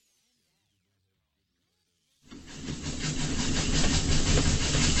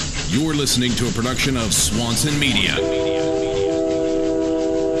You're listening to a production of Swanson Media.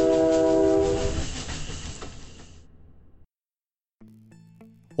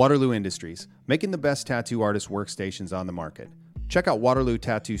 Waterloo Industries, making the best tattoo artist workstations on the market. Check out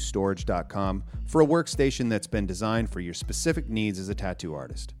WaterlooTattooStorage.com for a workstation that's been designed for your specific needs as a tattoo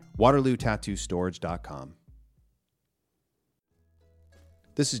artist. WaterlooTattooStorage.com.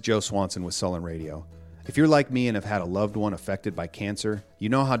 This is Joe Swanson with Sullen Radio. If you're like me and have had a loved one affected by cancer, you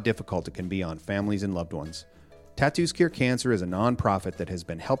know how difficult it can be on families and loved ones. Tattoos Cure Cancer is a nonprofit that has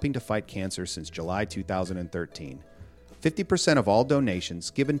been helping to fight cancer since July 2013. 50% of all donations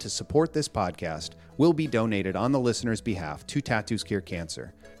given to support this podcast will be donated on the listener's behalf to Tattoos Cure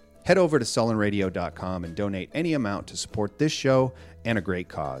Cancer. Head over to SullenRadio.com and donate any amount to support this show and a great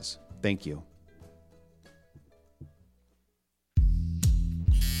cause. Thank you.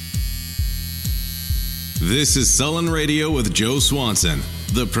 This is Sullen Radio with Joe Swanson,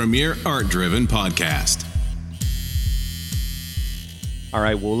 the premier art-driven podcast. All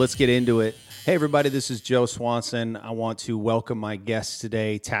right, well, let's get into it. Hey, everybody, this is Joe Swanson. I want to welcome my guest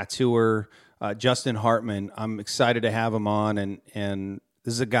today, tattooer Justin Hartman. I'm excited to have him on, and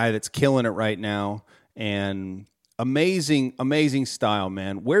this is a guy that's killing it right now, and amazing style,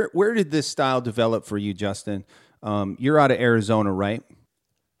 man. Where did this style develop for you, Justin? You're out of Arizona, right?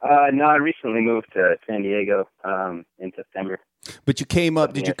 No, I recently moved to San Diego in September. But you came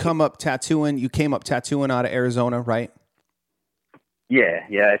up, did you come up tattooing? You came up tattooing out of Arizona, right? Yeah,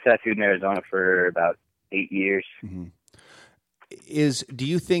 I tattooed in Arizona for about 8 years. Mm-hmm. Do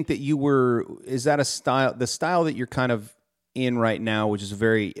you think that is that the style that you're kind of in right now, which is a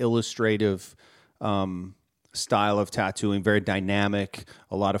very illustrative style of tattooing, very dynamic,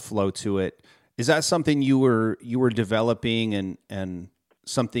 a lot of flow to it. Is that something you were developing and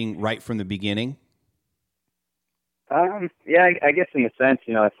something right from the beginning? Yeah, I guess in a sense,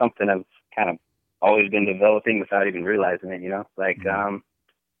 it's something I've kind of always been developing without even realizing it, Like, I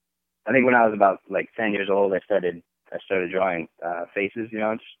think when I was about 10 years old, I started drawing faces,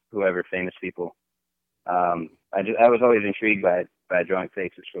 just whoever famous people. I was always intrigued by drawing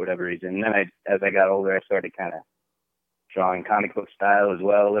faces for whatever reason. And then as I got older, I started kind of drawing comic book style as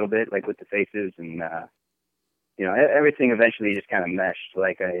well a little bit, like with the faces, and everything eventually just kind of meshed.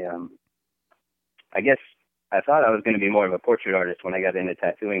 I guess I thought I was going to be more of a portrait artist when I got into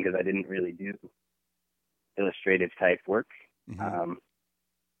tattooing because I didn't really do illustrative type work. Mm-hmm.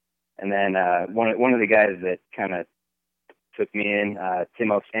 And then one of the guys that kind of took me in,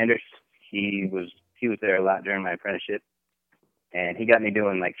 Tim Sanders, he was there a lot during my apprenticeship, and he got me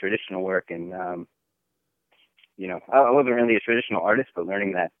doing traditional work. And I wasn't really a traditional artist, but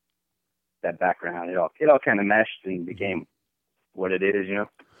learning that background, it all kind of meshed and became what it is,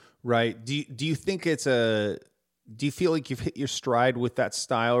 Right. Do you think do you feel like you've hit your stride with that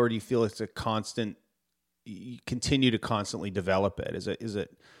style, or do you feel it's a constant? You continue to constantly develop it. Is it?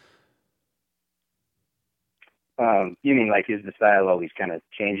 You mean is the style always kind of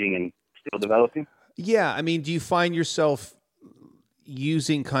changing and still developing? Yeah, I mean, do you find yourself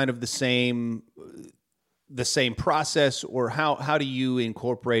using kind of the same process, or how do you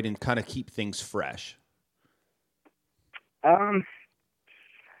incorporate and kind of keep things fresh? I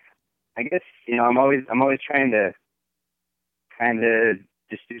guess I'm always trying to kind of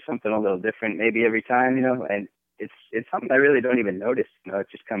just do something a little different maybe every time, and it's something I really don't even notice. It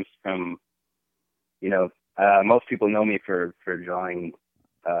just comes from, most people know me for drawing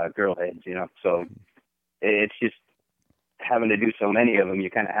girl heads, so it's just having to do so many of them, you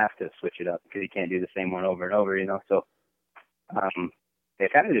kind of have to switch it up because you can't do the same one over and over, so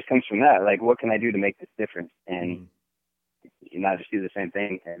it kind of just comes from that, what can I do to make this different, and not just do the same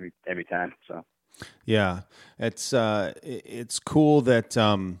thing every time. So yeah, it's cool that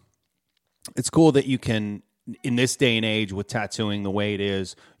you can, in this day and age with tattooing the way it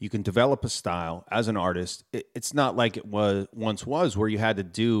is, you can develop a style as an artist. It's not like it once was where you had to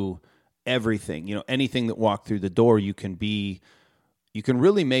do everything. Anything that walked through the door, you can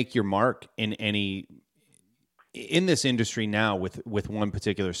really make your mark in this industry now with one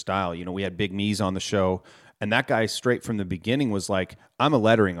particular style. We had Big Me's on the show, and that guy straight from the beginning was like, I'm a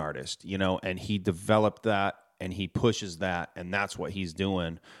lettering artist, and he developed that and he pushes that, and that's what he's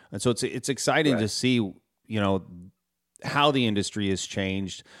doing. And so it's exciting to see, how the industry has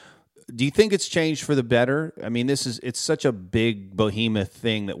changed. Do you think it's changed for the better? I mean, it's such a big behemoth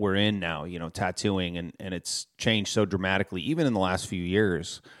thing that we're in now, tattooing, and it's changed so dramatically, even in the last few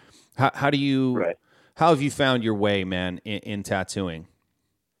years. How have you found your way, man, in tattooing?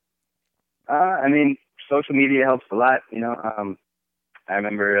 I mean, social media helps a lot. I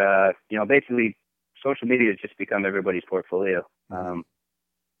remember, basically social media has just become everybody's portfolio.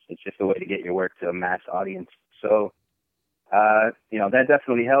 It's just a way to get your work to a mass audience. So, that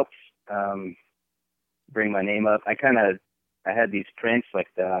definitely helps bring my name up. I had these prints, like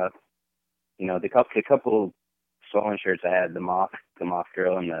the couple Sullen shirts I had, the moth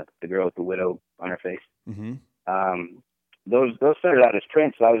girl and the girl with the widow on her face. Mm-hmm. Those started out as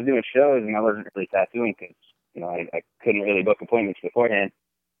prints. So I was doing shows and I wasn't really tattooing because, I couldn't really book appointments beforehand.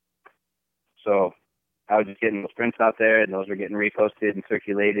 So I was just getting those prints out there, and those were getting reposted and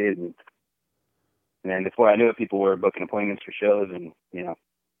circulated. And then before I knew it, people were booking appointments for shows, and,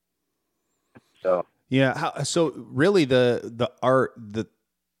 so. Yeah. So really the art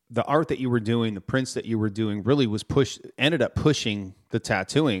that you were doing, the prints that you were doing really ended up pushing the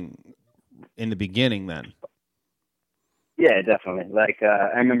tattooing in the beginning then. Yeah, definitely. Like,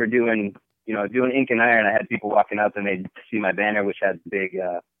 I remember doing ink and iron. I had people walking up and they'd see my banner, which had the big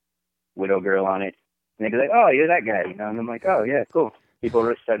widow girl on it. And they'd be like, "Oh, you're that guy," and I'm like, "Oh, yeah, cool." People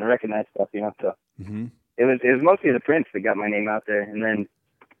were starting to recognize stuff, so mm-hmm. it was mostly the prints that got my name out there. And then,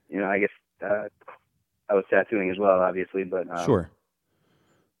 I guess I was tattooing as well, obviously, but sure.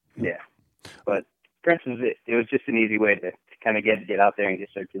 Yeah. But prints was it. It was just an easy way to kind of get out there and get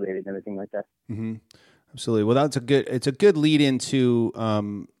circulated and everything like that. Mm-hmm. Absolutely. Well, it's a good lead into,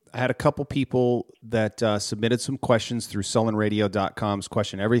 I had a couple people that submitted some questions through SullenRadio.com's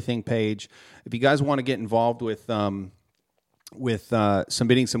Question Everything page. If you guys want to get involved with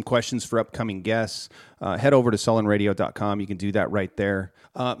submitting some questions for upcoming guests, head over to SullenRadio.com. You can do that right there.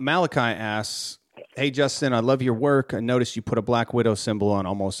 Malachi asks, "Hey, Justin, I love your work. I noticed you put a Black Widow symbol on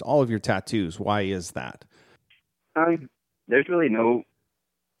almost all of your tattoos. Why is that?" There's really no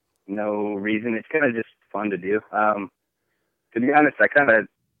reason. It's kind of just fun to do. To be honest, I kind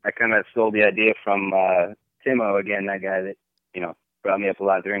of stole the idea from Timo again, that guy that brought me up a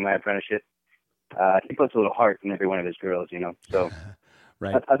lot during my apprenticeship. He puts a little heart in every one of his girls, So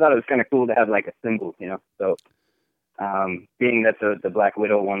right. I thought it was kind of cool to have like a symbol, So being that the Black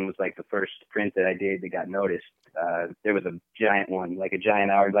Widow one was like the first print that I did that got noticed, there was a giant one, like a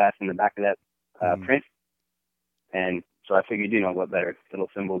giant hourglass in the back of that print, and so I figured, what better little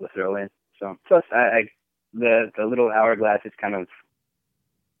symbol to throw in. So plus, the little hourglass is kind of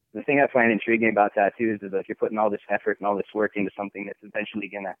the thing I find intriguing about tattoos is that you're putting all this effort and all this work into something that's eventually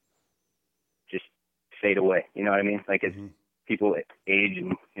gonna just fade away. You know what I mean? Like as people age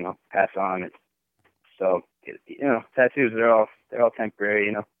and pass on, so tattoos they're all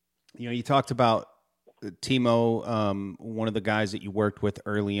temporary. You talked about Timo, one of the guys that you worked with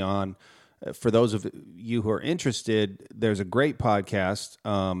early on. For those of you who are interested, there's a great podcast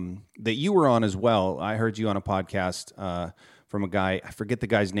that you were on as well. I heard you on a podcast from a guy, I forget the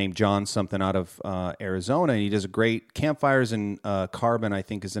guy's name, John something out of Arizona, and he does a great Campfires and Carbon, I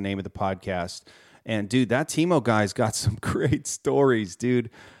think is the name of the podcast. And dude, that Timo guy's got some great stories, dude.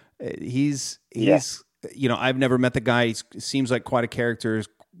 He's I've never met the guy. He seems like quite a character.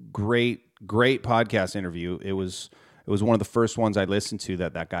 Great podcast interview. It was one of the first ones I listened to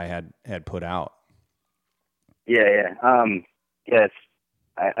that guy had put out. Yeah. I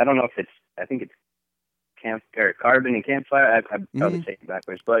don't know if I think it's Carbon and Campfire. I probably say it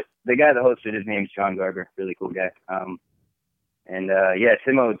backwards, but the guy that hosted, his name's John Garber. Really cool guy.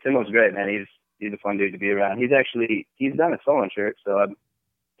 Timo's great, man. He's a fun dude to be around. He's done a Sullen shirt, so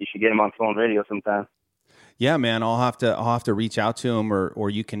you should get him on Sullen Radio sometime. Yeah, man, I'll have to reach out to him, or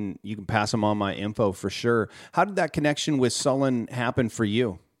you can pass him on my info for sure. How did that connection with Sullen happen for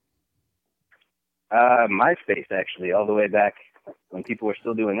you? MySpace, actually, all the way back when people were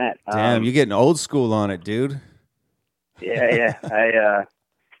still doing that. Damn, you're getting old school on it, dude. Yeah.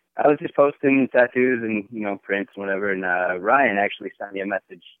 I was just posting tattoos and prints, whatever. And Ryan actually sent me a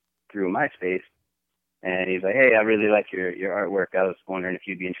message through MySpace, and he's like, "Hey, I really like your artwork. I was wondering if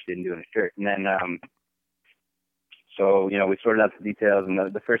you'd be interested in doing a shirt." And then so, we sorted out the details, and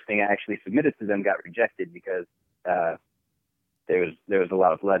the first thing I actually submitted to them got rejected because there was a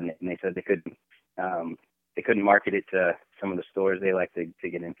lot of blood in it, and they said they couldn't market it to some of the stores they like to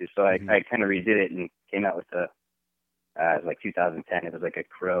get into. So I kind of redid it and came out with it was like 2010. It was like a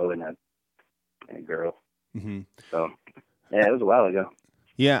crow and a girl. Mm-hmm. So yeah, it was a while ago.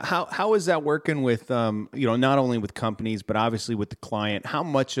 Yeah. How is that working with not only with companies but obviously with the client? How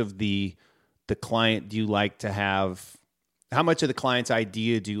much of the client do you like to have? How much of the client's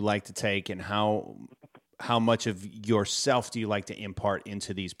idea do you like to take, and how much of yourself do you like to impart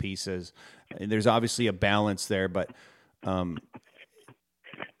into these pieces? And there's obviously a balance there, but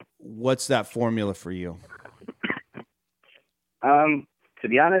what's that formula for you? To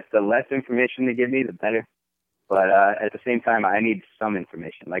be honest, the less information they give me, the better. But at the same time, I need some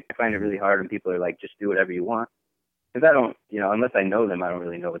information. Like, I find it really hard when people are like, "Just do whatever you want." because I don't, unless I know them, I don't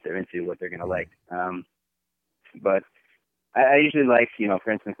really know what they're into, what they're going to like. But I usually like,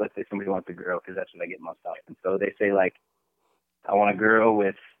 for instance, let's say somebody wants a girl, because that's what I get most often. So they say, like, I want a girl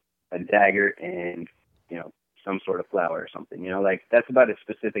with a dagger and, some sort of flower or something, like that's about as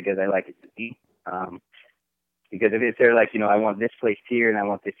specific as I like it to be. Because if they're like, I want this placed here and I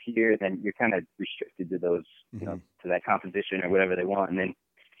want this here, then you're kind of restricted to those, to that composition or whatever they want. And then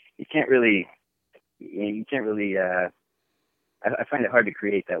you can't really, I find it hard to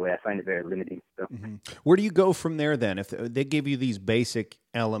create that way. I find it very limiting. So. Where do you go from there then? If they give you these basic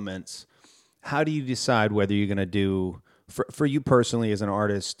elements, how do you decide whether you're going to do, for you personally as an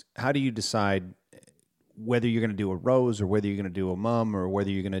artist, how do you decide whether you're going to do a rose or whether you're going to do a mum or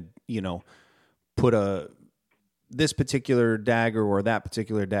whether you're going to, put this particular dagger or that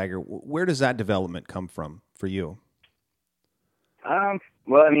particular dagger? Where does that development come from for you?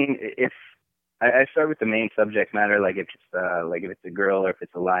 Well, I mean, if I start with the main subject matter, like if it's a girl or if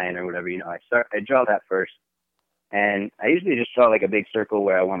it's a lion or whatever, I draw that first, and I usually just draw like a big circle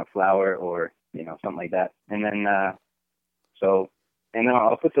where I want a flower or something like that, and then then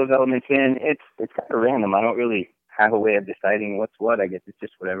I'll put those elements in. It's kind of random. I don't really have a way of deciding what's what. I guess it's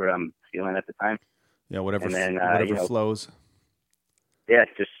just whatever I'm feeling at the time. Yeah, whatever whatever flows. Yeah,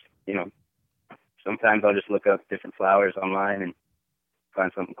 just sometimes I'll just look up different flowers online and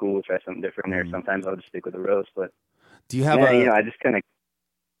find something cool, try something different there. Sometimes I'll just stick with a rose. But do you have I just kind of.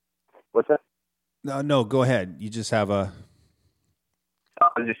 What's that? No, go ahead. You just have a. I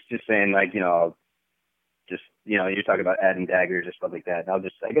was just saying, like, I'll just, you're talking about adding daggers or stuff like that. I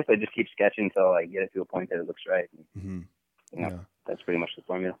guess I just keep sketching until I get it to a point that it looks right. That's pretty much the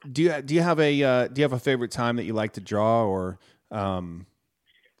formula. Do you have a favorite time that you like to draw, or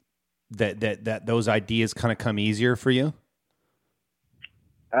that those ideas kind of come easier for you?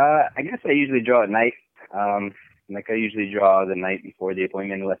 I guess I usually draw at night. Like I usually draw the night before the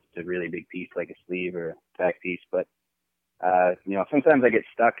appointment, unless it's a really big piece like a sleeve or a back piece. But sometimes I get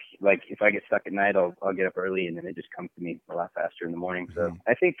stuck. Like if I get stuck at night, I'll get up early, and then it just comes to me a lot faster in the morning. So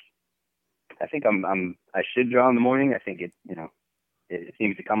I think I should draw in the morning. I think it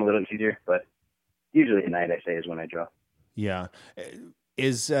seems to come a little easier, but usually at night, I say, is when I draw. Yeah.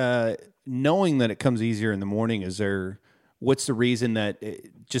 Is knowing that it comes easier in the morning, what's the reason that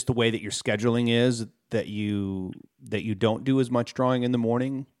just the way that your scheduling is that you don't do as much drawing in the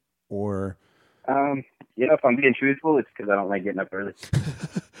morning, or? If I'm being truthful, it's because I don't like getting up early.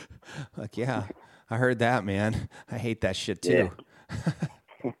 Like, yeah, I heard that, man. I hate that shit too.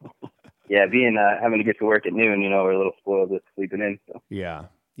 Yeah. Yeah, having to get to work at noon, we're a little spoiled with sleeping in. So. Yeah.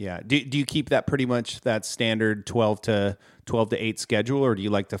 Do you keep that pretty much that standard 12 to 8 schedule, or do you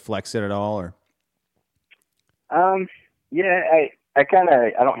like to flex it at all? Or yeah, I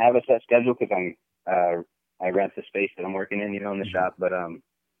don't have a set schedule because I rent the space that I'm working in, in the shop. But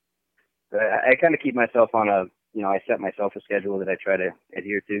I kind of keep myself on I set myself a schedule that I try to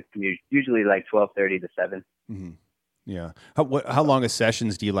adhere to. Usually like 12:30 to 7. Mm-hmm. Yeah. How long of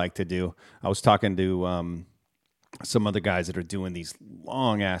sessions do you like to do? I was talking to some other guys that are doing these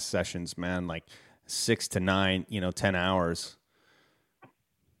long ass sessions, man, like 6 to 9, 10 hours.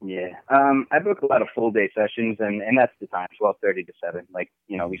 Yeah. I book a lot of full day sessions, and that's the time, 12:30 to 7. Like,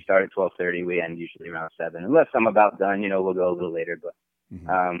 we start at 12:30, we end usually around 7. Unless I'm about done, we'll go a little later. But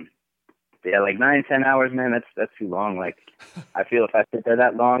yeah, like 9-10 hours, man, that's too long. Like, I feel if I sit there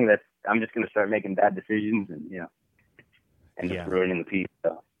that long, that I'm just going to start making bad decisions and just ruining the piece.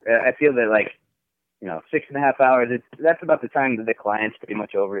 So I feel that, like, 6.5 hours, that's about the time that the client's pretty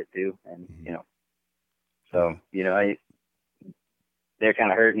much over it too. And, so, they're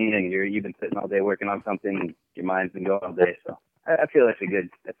kind of hurting, and you've been sitting all day working on something, and your mind's been going all day. So I feel that's a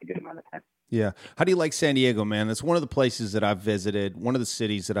good amount of time. Yeah. How do you like San Diego, man? That's one of the places that I've visited, one of the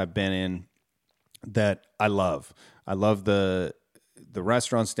cities that I've been in that I love. I love the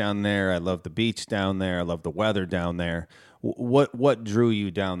restaurants down there. I love the beach down there. I love the weather down there. What drew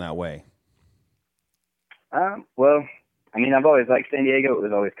you down that way? Well, I mean, I've always liked San Diego. It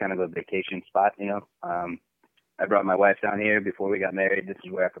was always kind of a vacation spot, I brought my wife down here before we got married. This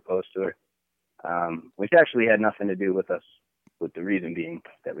is where I proposed to her, which actually had nothing to do with us, with the reason being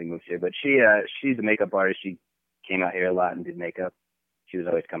that we moved here. But she's a makeup artist. She came out here a lot and did makeup. She was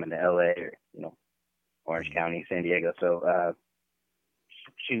always coming to LA or, Orange County, San Diego. So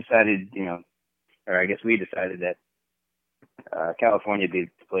she decided, or I guess we decided that California would be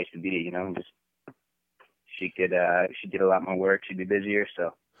the place to be, just she'd get a lot more work. She'd be busier.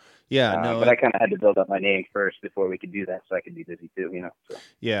 So yeah, but I kind of had to build up my name first before we could do that, so I could be busy too. So.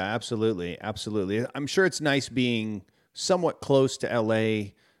 Yeah, absolutely. I'm sure it's nice being somewhat close to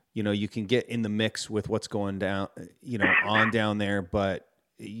LA, you can get in the mix with what's going down, on down there, but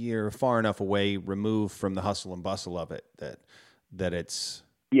you're far enough away, removed from the hustle and bustle of it that it's,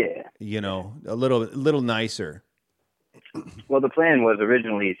 a little nicer. Well, the plan was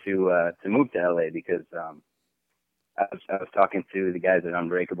originally to move to LA because I was talking to the guys at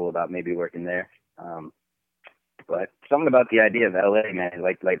Unbreakable about maybe working there. But something about the idea of LA, man,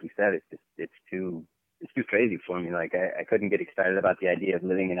 like you said, it's too crazy for me. Like I couldn't get excited about the idea of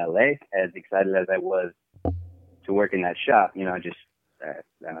living in LA as excited as I was to work in that shop.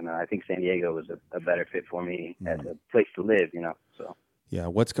 I don't know. I think San Diego was a better fit for me as a place to live. So. Yeah.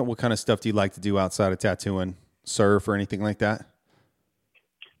 What kind of stuff do you like to do outside of tattooing? Surf or anything like that?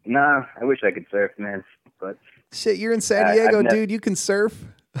 Nah, I wish I could surf, man. But shit, you're in San Diego, dude. You can surf.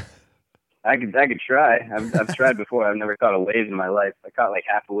 I could try. I've tried before. I've never caught a wave in my life. I caught like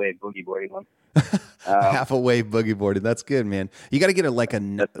half a wave boogie boarding once. Half a wave boogie boarding. That's good, man. You got to get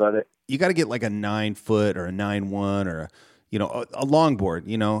you got to get like a 9 foot or a 9-1 or a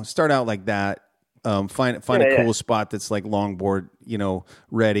longboard. Start out like that. Find a cool spot that's like longboard,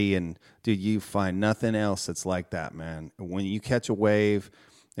 ready. And dude, you find nothing else that's like that, man. When you catch a wave,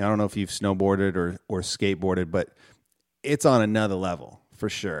 I don't know if you've snowboarded or skateboarded, but it's on another level for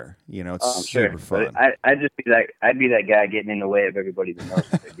sure. It's super fun. I'd be that guy getting in the way of everybody that knows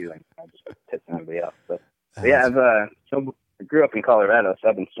what they're doing. I just piss everybody off. But yeah, I grew up in Colorado, so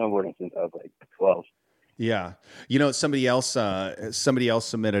I've been snowboarding since I was like 12. Yeah. Somebody else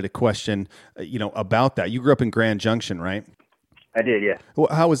submitted a question, about that. You grew up in Grand Junction, right? I did, yeah. Well,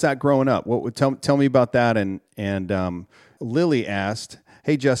 how was that growing up? Tell me about that. And Lily asked,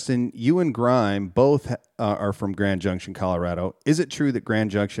 hey, Justin, you and Grime both are from Grand Junction, Colorado. Is it true that Grand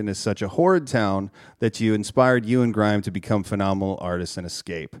Junction is such a horrid town that you inspired you and Grime to become phenomenal artists and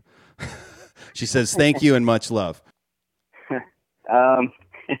escape? She says, thank you and much love.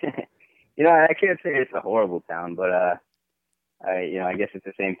 I can't say it's a horrible town, but I guess at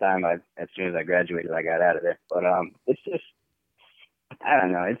the same time, as soon as I graduated, I got out of there. But it's just, I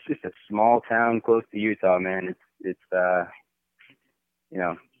don't know, it's just a small town close to Utah, man. It's I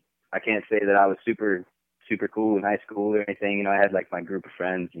can't say that I was super cool in high school or anything. I had like my group of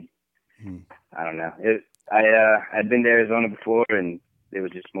friends, and I don't know. I'd been to Arizona before, and it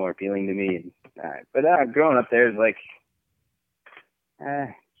was just more appealing to me. But growing up there is like.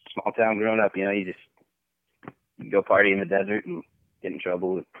 Small town growing up, you go party in the desert and get in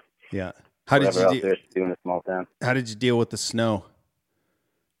trouble. Yeah. How did you else there's to do in a small town? How did you deal with the snow?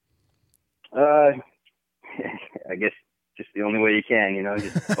 I guess just the only way you can,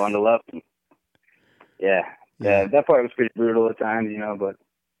 just bundle up. And, yeah, that part was pretty brutal at times, but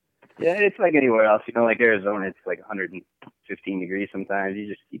yeah, it's like anywhere else, like Arizona, it's like 115 degrees sometimes.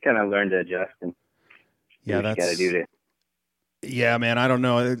 You kind of learn to adjust and do what you got to do to. Yeah, man, I don't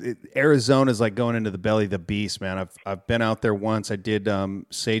know. Arizona is like going into the belly of the beast, man. I've been out there once. I did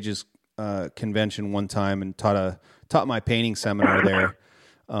Sage's convention one time and taught my painting seminar there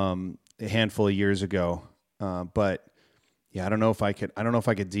a handful of years ago. But yeah, I don't know if I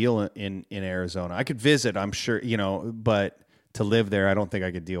could deal in Arizona. I could visit, I'm sure, but to live there, I don't think I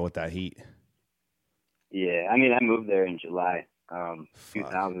could deal with that heat. Yeah, I mean, I moved there in July.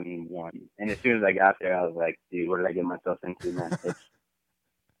 2001, and as soon as I got there, I was like, dude, what did I get myself into, man? It's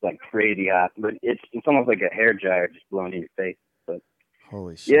like crazy hot, but it's almost like a hair dryer just blowing in your face. But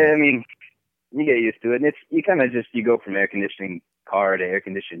holy shit. Yeah, I mean, you get used to it, and you kind of you go from air conditioning car to air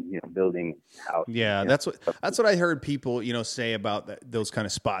conditioned, building, house. Yeah, that's what I heard people, say about those kind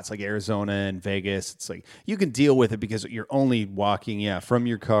of spots like Arizona and Vegas. It's like you can deal with it because you're only walking, from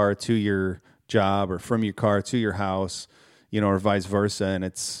your car to your job or from your car to your house. Or vice versa. And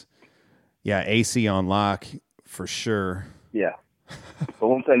it's, AC on lock for sure. Yeah. But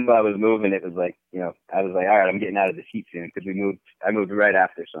once I knew I was moving, it was like, I was like, all right, I'm getting out of this heat soon because I moved right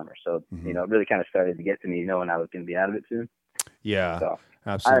after summer. So, it really kind of started to get to me knowing I was going to be out of it soon. Yeah, so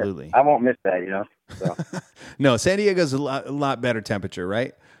absolutely. I won't miss that, So. No, San Diego's a lot better temperature,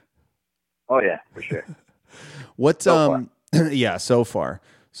 right? Oh yeah, for sure. What, yeah, so far.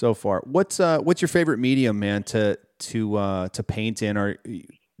 What's your favorite medium, man, to paint in? Or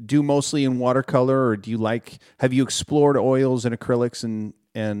do mostly in watercolor, or have you explored oils and acrylics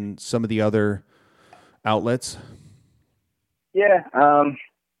and some of the other outlets? Yeah.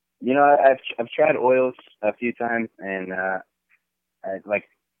 I've tried oils a few times, and I've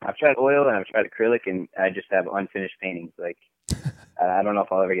tried oil and I've tried acrylic, and I just have unfinished paintings. Like, I don't know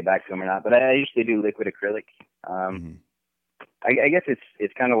if I'll ever get back to them or not, but I usually do liquid acrylic. I guess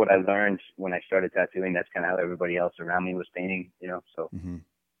it's kind of what I learned when I started tattooing. That's kind of how everybody else around me was painting, so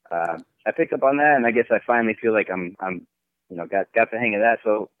I picked up on that, and I guess I finally feel like I'm got the hang of that.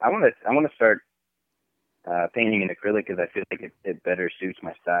 So I want to start painting in acrylic because I feel like it better suits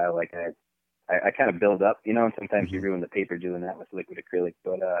my style. Like I kind of build up, and sometimes you ruin the paper doing that with liquid acrylic.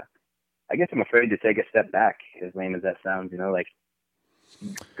 But I guess I'm afraid to take a step back, as lame as that sounds, like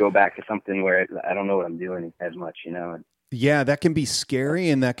go back to something where I don't know what I'm doing as much, And, yeah, that can be scary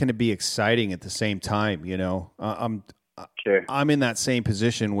and that can be exciting at the same time, Sure. I'm in that same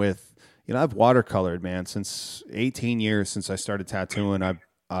position with, I've watercolored, man, since 18 years since I started tattooing.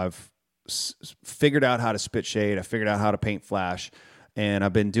 I've figured out how to spit shade. I figured out how to paint flash, and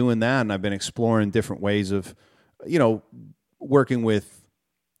I've been doing that, and I've been exploring different ways of, working with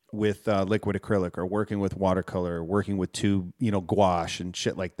liquid acrylic or working with watercolor or working with tube, gouache and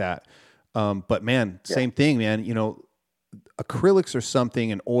shit like that. But man, same thing, man. Acrylics are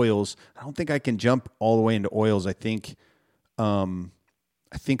something, and oils. I don't think I can jump all the way into oils. I think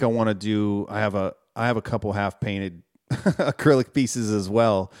I want to do. I have a couple half painted acrylic pieces as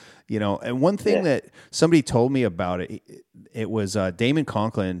well. And one thing that somebody told me about it was Damon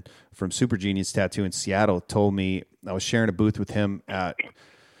Conklin from Super Genius Tattoo in Seattle told me. I was sharing a booth with him at,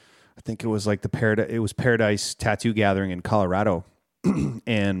 I think it was like Paradise Tattoo Gathering in Colorado,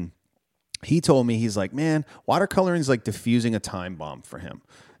 and he told me, he's like, man, watercoloring is like diffusing a time bomb for him.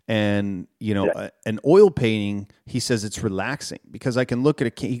 And, an oil painting, he says it's relaxing because I can look at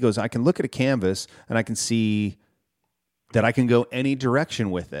I can look at a canvas and I can see that I can go any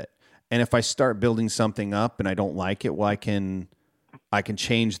direction with it. And if I start building something up and I don't like it, well, I can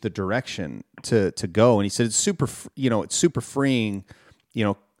change the direction to go. And he said, it's super freeing,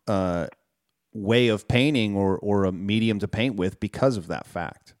 way of painting or a medium to paint with because of that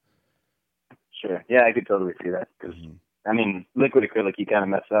fact. Sure. Yeah, I could totally see that. Because, liquid acrylic, you kind of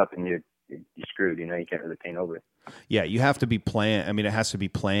mess up and you're screwed. You can't really paint over it. Yeah, you have to be planned. It has to be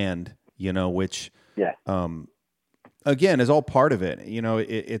planned, which, again, is all part of it.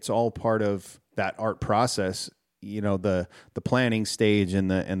 It's all part of that art process, the planning stage and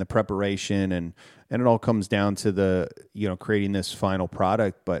the preparation. And it all comes down to the, creating this final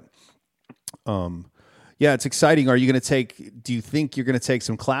product. But, yeah, it's exciting. Do you think you're going to take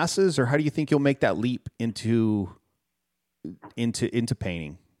some classes, or how do you think you'll make that leap into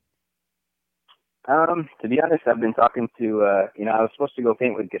painting? To be honest, I've been talking to, I was supposed to go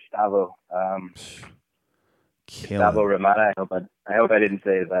paint with Gustavo, Gustavo Ramada. I hope I didn't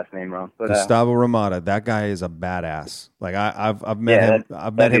say his last name wrong. But, Gustavo Ramada, that guy is a badass. Like I've met him.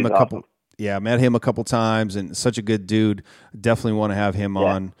 I've met him a couple. Awesome. Yeah, I met him a couple times, and such a good dude. Definitely want to have him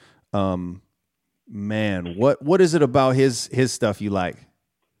on. Man, what is it about his stuff you like?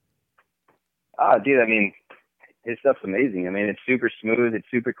 Oh, dude, his stuff's amazing. It's super smooth, it's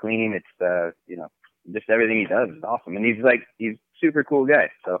super clean, it's just everything he does is awesome. And he's a super cool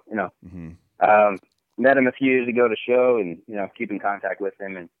guy. So, met him a few years ago to show and, keep in contact with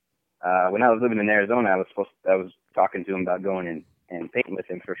him. And when I was living in Arizona, I was talking to him about going and painting with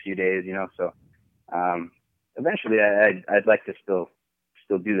him for a few days, So eventually I'd like to still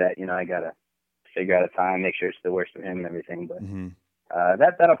do that. I gotta figure out a time, make sure it still works for him and everything. But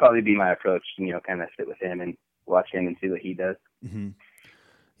that'll probably be my approach, kind of sit with him and watch him and see what he does. Mm-hmm.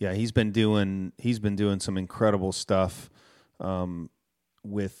 Yeah, he's been doing some incredible stuff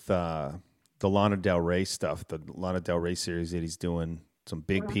with the Lana Del Rey stuff, the Lana Del Rey series that he's doing, some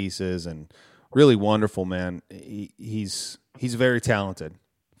big pieces and really wonderful, man. He's very talented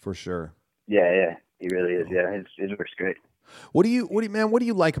for sure. Yeah, he really is. Yeah, his work's great. What do you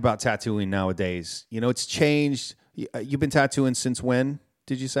like about tattooing nowadays? It's changed. You've been tattooing since when,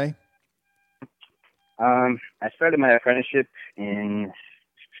 did you say? I started my apprenticeship in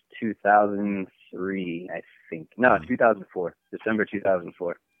 2003, I think. No, 2004, December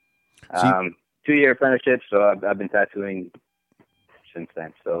 2004. 2-year apprenticeship, so I've been tattooing since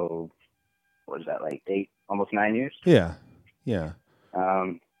then. So what is that, like almost 9 years? Yeah.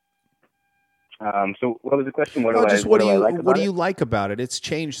 So what was the question? What do you like about it? It's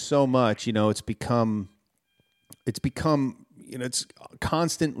changed so much. It's become, it's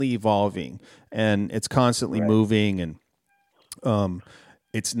constantly evolving and it's constantly moving, and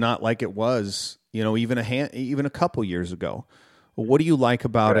it's not like it was, even a couple years ago. What do you like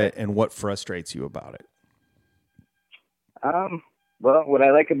about it, and what frustrates you about it? Well, what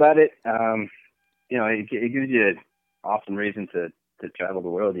I like about it, it gives you an awesome reason to travel the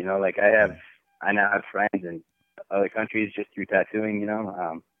world. I now have friends in other countries just through tattooing,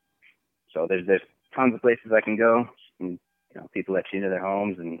 so there's tons of places I can go, and, people let you into their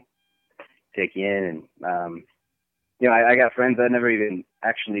homes and take you in. And, I got friends I never even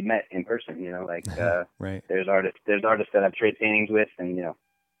actually met in person, right. There's artists that I've traded paintings with, and,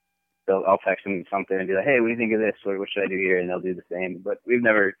 I'll text them something and be like, hey, what do you think of this? What should I do here? And they'll do the same. But we've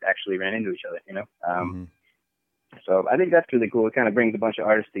never actually ran into each other, you know. So I think that's really cool. It kind of brings a bunch of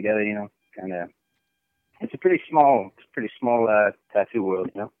artists together, you know. Kind of, it's a pretty small tattoo world,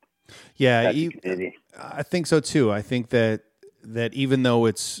 you know. Yeah, I think so too. I think that even though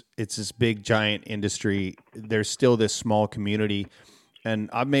it's this big giant industry, there's still this small community, and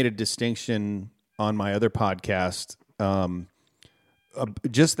I've made a distinction on my other podcast.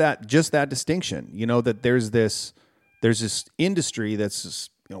 Just that distinction, you know, that there's this industry that's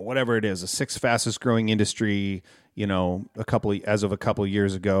just, you know, whatever it is, the sixth fastest growing industry, you know, as of a couple of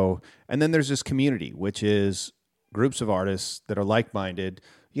years ago, and then there's this community, which is groups of artists that are like-minded,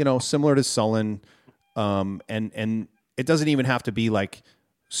 you know, similar to Sullen, and it doesn't even have to be like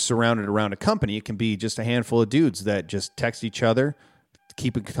surrounded around a company. It can be just a handful of dudes that just text each other,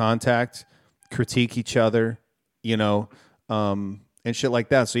 keep in contact, critique each other, you know, and shit like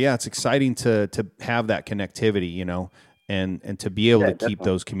that. So yeah, it's exciting to have that connectivity, you know, and to be able to keep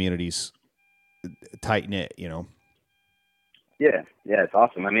those communities tight knit, you know. Yeah, it's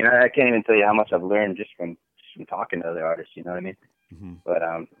awesome. I mean, I can't even tell you how much I've learned just from talking to other artists. You know what I mean? Mm-hmm. But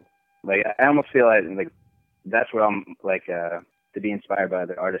like I almost feel like that's where I'm like to be inspired by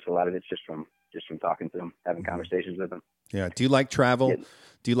other artists. A lot of it's just from talking to them, having conversations with them. Yeah. Do you like travel? Yeah.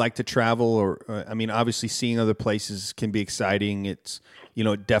 Do you like to travel? Or I mean, obviously, seeing other places can be exciting. It's, you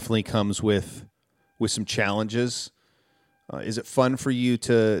know, it definitely comes with some challenges. Is it fun for you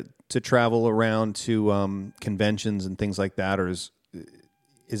to travel around to conventions and things like that, or is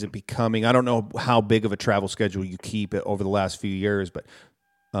it becoming? I don't know how big of a travel schedule you keep over the last few years, but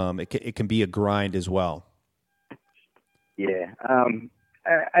it can be a grind as well. Yeah,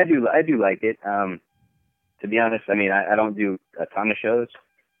 I do like it. To be honest, I mean, I don't do a ton of shows.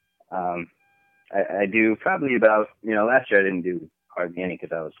 I do probably about, you know, last year I didn't do hardly any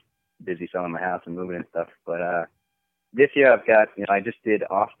because I was busy selling my house and moving and stuff. But this year I've got, you know, I just did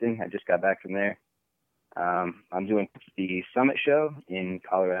Austin. I just got back from there. I'm doing the Summit show in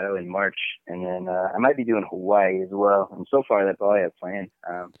Colorado in March, and then I might be doing Hawaii as well. And so far, that's all I have planned.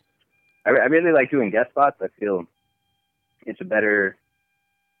 I really like doing guest spots. I feel it's a better,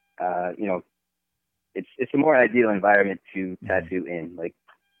 you know, it's a more ideal environment to tattoo in. Like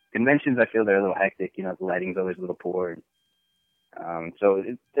conventions, I feel they're a little hectic. You know, the lighting's always a little poor. So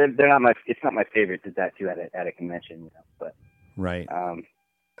they're not my. It's not my favorite to tattoo at a convention. You know, but right.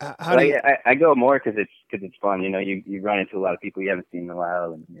 I go more because it's fun. You know, you run into a lot of people you haven't seen in a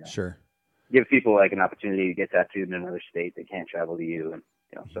while, and you know, sure, give people like an opportunity to get tattooed in another state that can't travel to you, and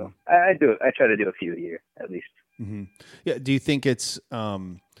you know. So I do it. I try to do a few a year at least. Mm-hmm. Yeah. Do you think it's?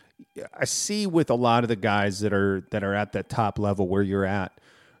 I see with a lot of the guys that are at that top level where you're at,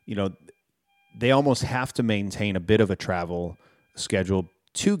 you know, they almost have to maintain a bit of a travel schedule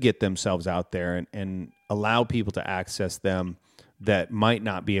to get themselves out there and allow people to access them that might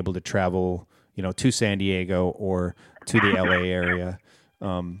not be able to travel, you know, to San Diego or to the LA area.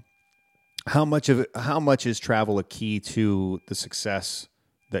 How much is travel a key to the success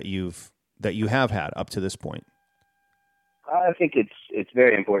that you have had up to this point? I think it's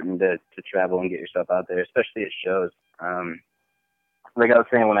very important to travel and get yourself out there, especially at shows. Like I was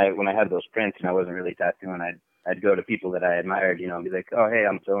saying, when I had those prints and I wasn't really tattooing, I'd go to people that I admired, you know, and be like, oh, hey,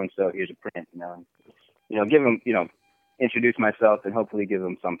 I'm so and so. Here's a print, you know, give them, you know, introduce myself and hopefully give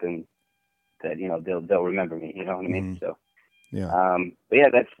them something that, you know, they'll remember me. You know what I mean? So yeah. But yeah,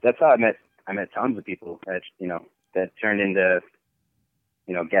 that's how I met tons of people that, you know, that turned into,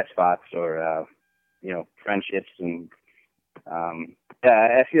 you know, guest spots or you know, friendships. And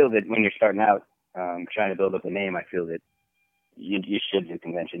I feel that when you're starting out, trying to build up a name, I feel that you should do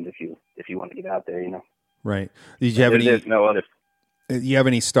conventions if you want to get out there, you know. Right. Did you have There's no other. You have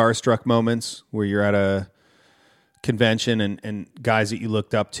any starstruck moments where you're at a convention and guys that you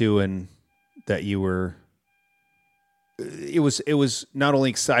looked up to and that you were? It was not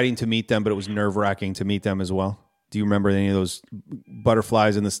only exciting to meet them, but it was nerve-wracking to meet them as well. Do you remember any of those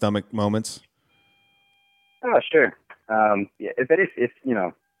butterflies in the stomach moments? Oh, sure. Yeah, if you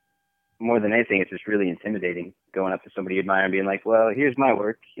know, more than anything, it's just really intimidating going up to somebody you admire and being like, well, here's my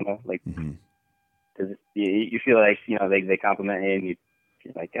work, you know, like, because you feel like, you know, they compliment you and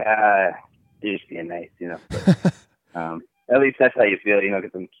you're like, you're just being nice, you know. But, at least that's how you feel, you know,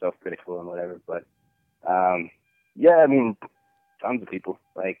 because I'm self-critical and whatever. But, yeah, I mean, tons of people.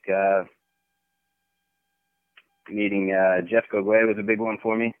 Like, meeting Jeff Gogwe was a big one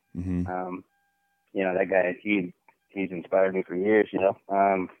for me. Mm-hmm. You know, that guy, he's inspired me for years, you know.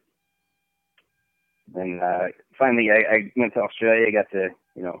 Then finally, I went to Australia. I got to,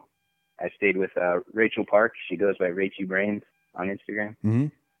 you know, I stayed with Rachel Park. She goes by Rachy Brains on Instagram. Mm-hmm.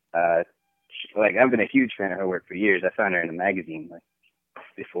 like I've been a huge fan of her work for years. I found her in a magazine like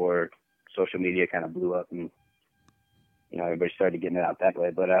before social media kind of blew up and everybody started getting it out that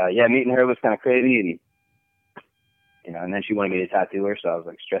way. But yeah, meeting her was kind of crazy, and and then she wanted me to tattoo her, so I was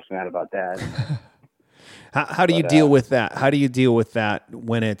like stressing out about that. How do you deal with that? How do you deal with that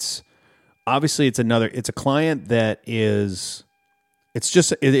when it's obviously it's a client that is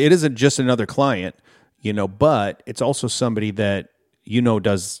it isn't just another client, but it's also somebody that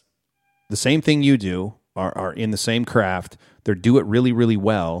does the same thing you do, are in the same craft, they do it really, really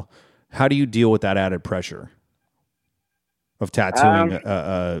well. How do you deal with that added pressure of tattooing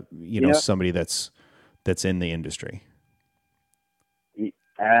somebody that's in the industry?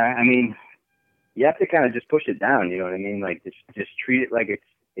 I mean, you have to kind of just push it down, you know what I mean? Like just treat it like it's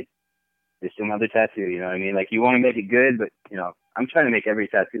just another tattoo, you know what I mean? Like you want to make it good, but I'm trying to make every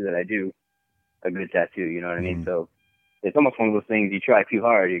tattoo that I do a good tattoo, you know what I mean? So it's almost one of those things, you try too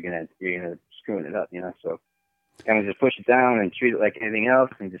hard, you're gonna screwing it up, so kind of just push it down and treat it like anything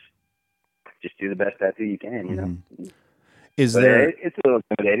else and just do the best tattoo you can, It's a little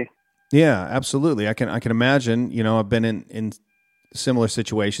intimidating. Yeah, absolutely. I can imagine, I've been in similar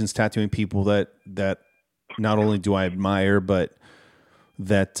situations tattooing people that not only do I admire, but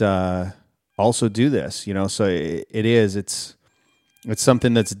that also do this, so it's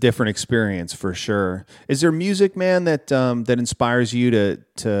something that's a different experience for sure. Is there music, man, that inspires you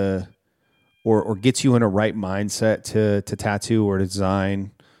to or gets you in a right mindset to tattoo or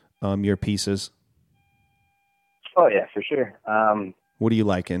design your pieces? Oh yeah, for sure. What are you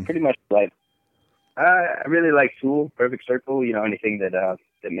liking? Pretty much like I really like Tool, Perfect Circle. Anything that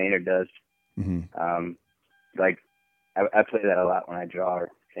Maynard does. Mm-hmm. Like I play that a lot when I draw or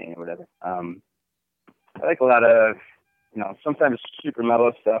sing or whatever. I like a lot of sometimes super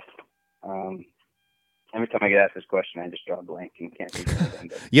mellow stuff. Every time I get asked this question, I just draw a blank and can't think of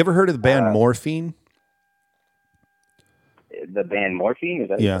anything. You ever heard of the band Morphine? The band Morphine? Is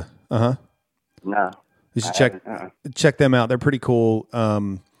that yeah. Uh-huh. No. You should check them out. They're pretty cool.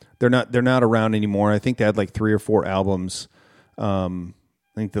 They're not around anymore. I think they had like 3 or 4 albums. I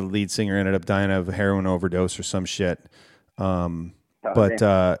think the lead singer ended up dying of a heroin overdose or some shit. Super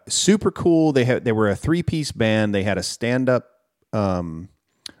cool. They were a 3-piece band. They had a stand-up.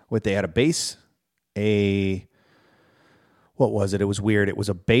 They had a bass. What was it? It was weird. It was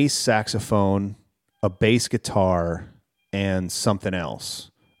a bass saxophone, a bass guitar, and something else.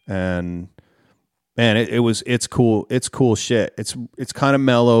 And man, it's cool. It's cool shit. It's kind of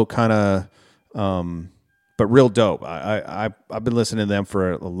mellow, kind of, but real dope. I've been listening to them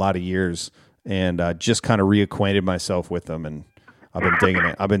for a lot of years, and just kind of reacquainted myself with them, and I've been digging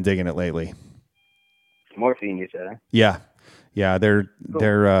it. I've been digging it lately. Morphine, you said? Yeah. They're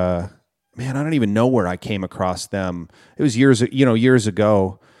man, I don't even know where I came across them. It was years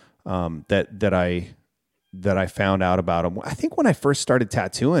ago that I found out about them. I think when I first started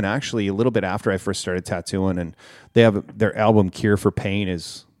tattooing, actually a little bit after I first started tattooing, and they have their album Cure for Pain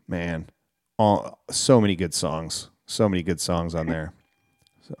is, man, so many good songs on there.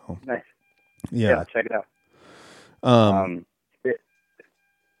 So nice. Yeah, check it out. I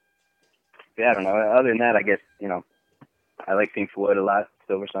don't know. Other than that, I guess, I like Pink Floyd a lot.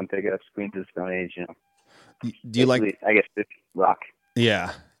 Silver Sun Pickups, Queens of the Stone Age, Do you like? I guess it's rock.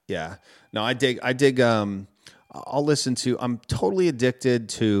 Yeah. No, I dig. I'll listen to. I'm totally addicted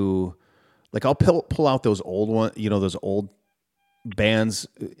to. Like, I'll pull out those old those old bands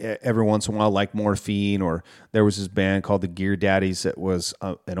every once in a while, like Morphine, or there was this band called the Gear Daddies that was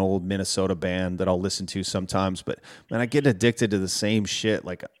an old Minnesota band that I'll listen to sometimes. But man, I get addicted to the same shit.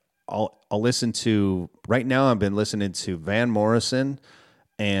 Like, I'll listen to. Right now, I've been listening to Van Morrison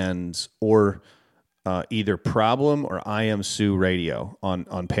or either Problem or I Am Sue Radio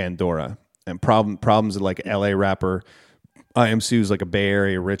on Pandora. And Problem's like LA rapper. I Am Sue's like a Bay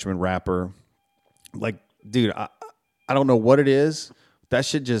Area, Richmond rapper. Like, dude, I don't know what it is. That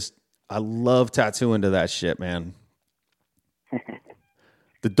shit I love tattooing to that shit, man.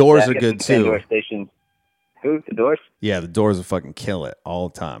 The Doors are good too. Pandora Station. Who? The Doors? Yeah, the Doors will fucking kill it all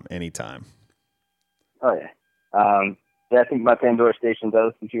the time, anytime. Oh yeah. I think my Pandora Stations I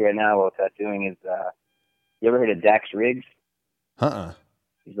listen to right now while tattooing is, you ever heard of Dax Riggs?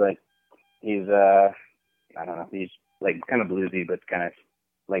 He's I don't know, he's like kind of bluesy, but kind of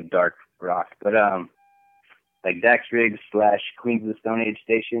like dark rock. But like Dax Riggs / Queens of the Stone Age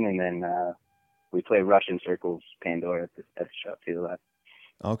Station, and then we play Russian Circles Pandora at the shop too a lot.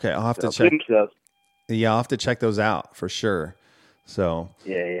 Okay, I'll have to check. Yeah, I'll have to check those out for sure. So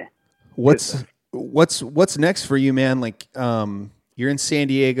yeah. What's next for you, man? Like, you're in San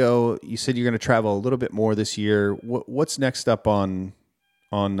Diego. You said you're going to travel a little bit more this year. What's next up on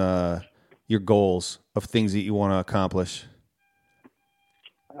your goals of things that you want to accomplish?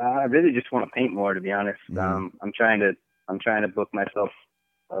 I really just want to paint more, to be honest. I'm trying to book myself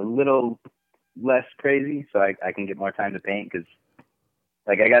a little less crazy so I can get more time to paint, because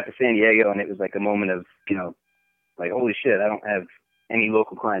like I got to San Diego and it was like a moment of, like, holy shit, I don't have any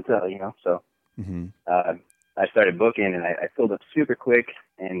local clientele, so I started booking and I filled up super quick,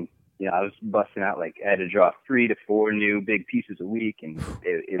 and I was busting out, like, I had to draw 3 to 4 new big pieces a week, and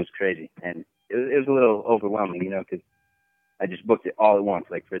it was crazy, and it was a little overwhelming, because I just booked it all at once,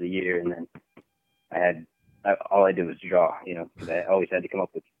 like, for the year, and then all I did was draw, because I always had to come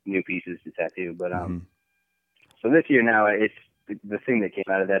up with new pieces to tattoo. But so this year now, it's the thing that came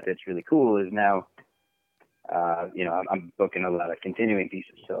out of that that's really cool is now, I'm booking a lot of continuing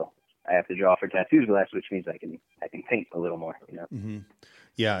pieces, so I have to draw for tattoos less, which means I can paint a little more,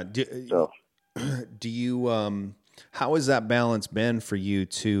 Yeah. Do you, how has that balance been for you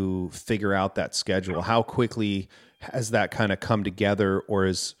to figure out that schedule? How quickly has that kind of come together, or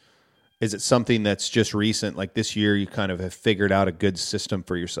is it something that's just recent, like this year you kind of have figured out a good system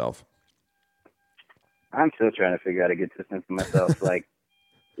for yourself? I'm still trying to figure out a good system for myself. Like,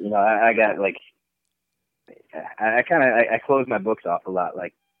 I got like, I close my books off a lot.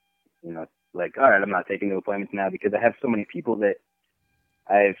 Like, like, all right, I'm not taking new appointments now because I have so many people that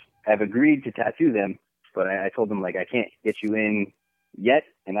I've agreed to tattoo them, but I told them, like, I can't get you in yet,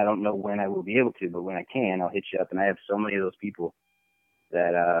 and I don't know when I will be able to, but when I can, I'll hit you up. And I have so many of those people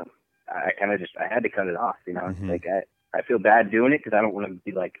that I kind of just, I had to cut it off, Like, I feel bad doing it because I don't want to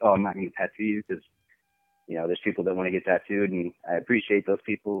be like, oh, I'm not going to tattoo you, because, there's people that want to get tattooed, and I appreciate those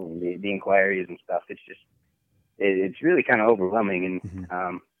people and the inquiries and stuff. It's just, it's really kind of overwhelming. And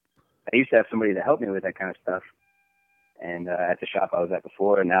I used to have somebody to help me with that kind of stuff. And at the shop I was at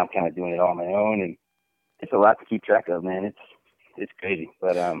before, and now I'm kind of doing it all on my own, and it's a lot to keep track of, man. It's crazy,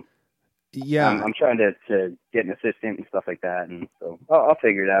 but yeah, I'm trying to get an assistant and stuff like that, and so I'll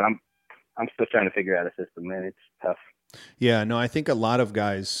figure it out. I'm still trying to figure out a system, man. It's tough. Yeah, no, I think a lot of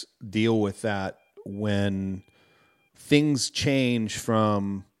guys deal with that when things change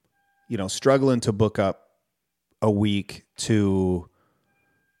from, struggling to book up a week to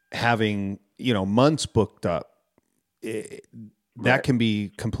having, months booked up. That can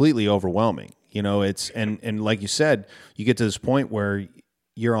be completely overwhelming. It's, and like you said, you get to this point where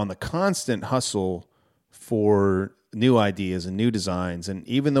you're on the constant hustle for new ideas and new designs. And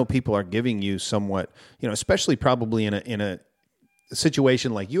even though people are giving you somewhat, especially probably in a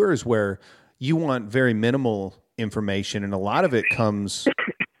situation like yours where you want very minimal information, and a lot of it comes,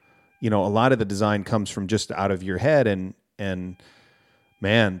 a lot of the design comes from just out of your head, and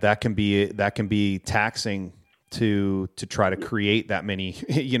man, that can be taxing to try to create that many,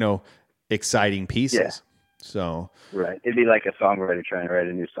 exciting pieces. Yeah. So right, it'd be like a songwriter trying to write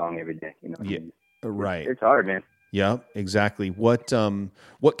a new song every day. Yeah, right. It's hard, man. Yeah, exactly. What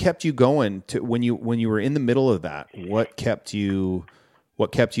kept you going to when you were in the middle of that? What kept you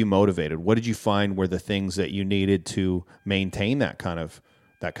motivated? What did you find were the things that you needed to maintain that kind of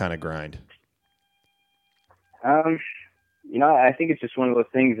grind? I think it's just one of those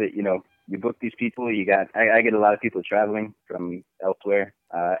things that, you book these people, I get a lot of people traveling from elsewhere.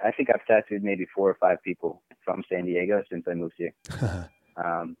 I think I've tattooed maybe 4 or 5 people from San Diego since I moved here.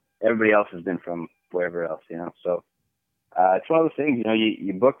 Everybody else has been from wherever else, so it's one of those things,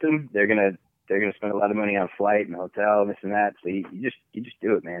 you book them, they're going to spend a lot of money on flight and hotel and this and that. So you just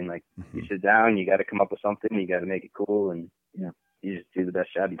do it, man. Like, you sit down, you got to come up with something, you got to make it cool, and, you just do the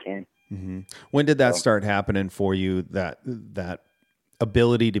best job you can. Mm-hmm. When did that start happening for you? That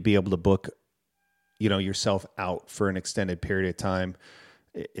ability to be able to book, yourself out for an extended period of time.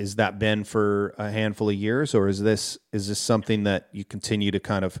 Is that been for a handful of years, or is this something that you continue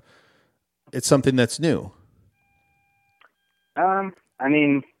to it's something that's new? I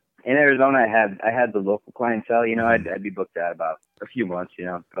mean, in Arizona, I had the local clientele, I'd be booked out about a few months,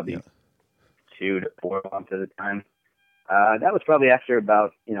 probably 2 to 4 months at a time. That was probably after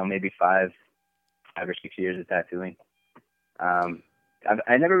about, maybe 5 or 6 years of tattooing.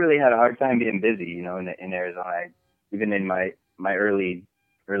 I never really had a hard time being busy, in Arizona. Even in my early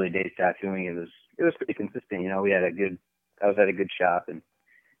days tattooing, it was pretty consistent. I was at a good shop, and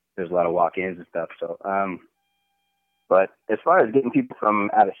there's a lot of walk-ins and stuff. So, but as far as getting people from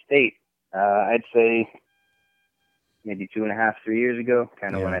out of state, I'd say maybe 2.5, 3 years ago,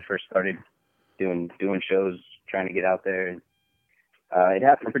 kind of when I first started doing shows, trying to get out there, and it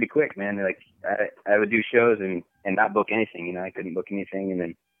happened pretty quick, man. Like, I would do shows and not book anything. I couldn't book anything, and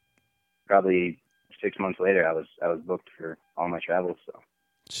then probably 6 months later, I was booked for all my travels. So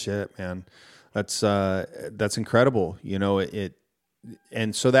shit, man, that's incredible.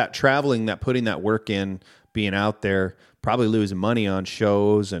 and so that traveling, that putting that work in, being out there, probably losing money on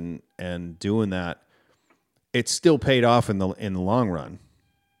shows and doing that, it still paid off in the long run.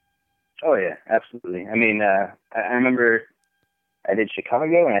 Oh yeah, absolutely. I mean, I remember I did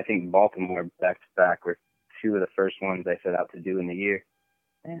Chicago and I think Baltimore back to back were two of the first ones I set out to do in the year.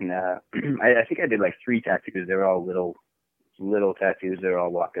 And I think I did like 3 tattoos. They were all little tattoos. They were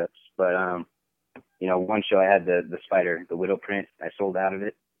all walk-ups. But one show I had the spider, the widow print. I sold out of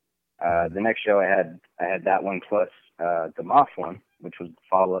it. The next show I had that one plus the moth one, which was the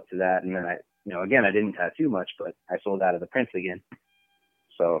follow-up to that. And then again, I didn't tattoo much, but I sold out of the prints again.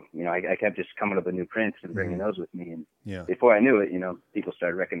 So, I kept just coming up with new prints and bringing those with me. And before I knew it, people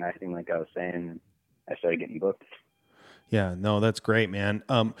started recognizing, like I was saying, and I started getting booked. Yeah, no, that's great, man.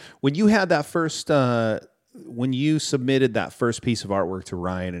 When you had that first, when you submitted that first piece of artwork to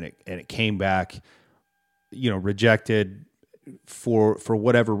Ryan and it came back, rejected for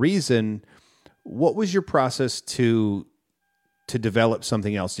whatever reason, what was your process to develop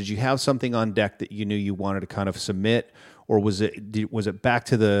something else? Did you have something on deck that you knew you wanted to kind of submit, or was it back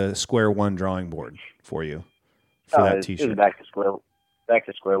to the square one drawing board for you for that T-shirt? It was back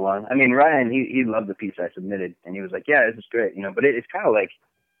to square one. I mean, Ryan, he loved the piece I submitted, and he was like, "Yeah, this is great," But it's kind of like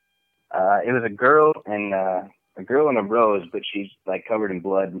it was a girl and a rose, but she's like covered in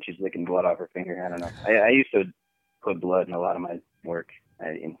blood and she's licking blood off her finger. I don't know. I used to put blood in a lot of my work.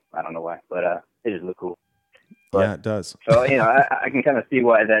 I don't know why, but it just looked cool. But, yeah, it does. So I can kind of see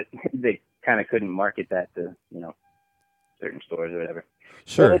why that they kind of couldn't market that to certain stores or whatever.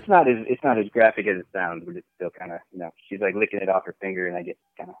 Sure. But it's not as graphic as it sounds, but it's still kind of she's like licking it off her finger, and I get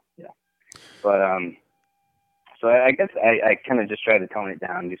kind of But so I guess I kind of just tried to tone it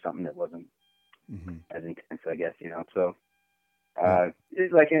down and do something that wasn't as intense, I guess, So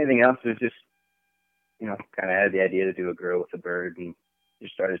it's like anything else, it was just kind of had the idea to do a girl with a bird and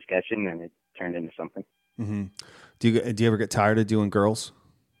just started sketching, and it turned into something. Mm-hmm. Do you ever get tired of doing girls?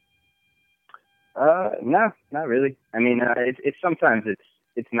 No, not really. I mean, it's sometimes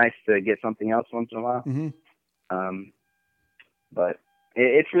it's nice to get something else once in a while. Mm-hmm. But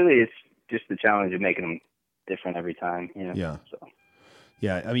it's just the challenge of making them different every time. Yeah. So.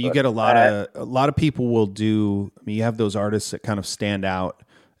 Yeah. I mean, you get a lot of people will do. I mean, you have those artists that kind of stand out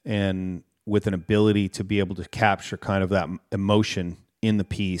and with an ability to be able to capture kind of that emotion in the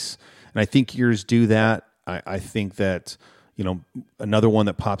piece. And I think yours do that. I think that, another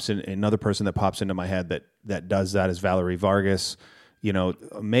person that pops into my head that does that is Valerie Vargas,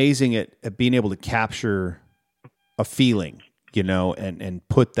 amazing at being able to capture a feeling, and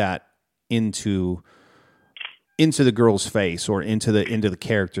put that into the girl's face or into the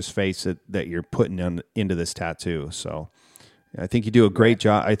character's face that you're putting into this tattoo. So I think you do a great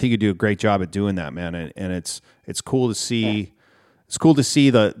job. I think you do a great job at doing that, man. And it's cool to see. Yeah. It's cool to see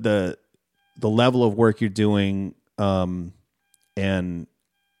the level of work you're doing, and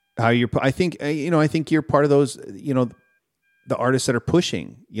how you're. I think you're part of those. The artists that are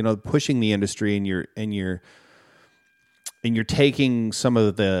pushing the industry, and you're taking some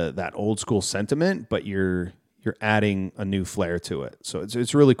of that old school sentiment, but you're adding a new flair to it. So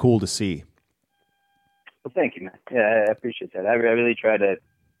it's really cool to see. Well, thank you, man. Yeah, I appreciate that. I really try to,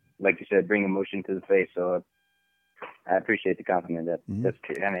 like you said, bring emotion to the face. So I appreciate the compliment. That's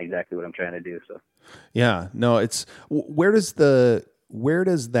kind of exactly what I'm trying to do. So yeah, no, it's where does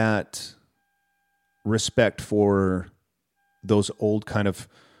that respect for those old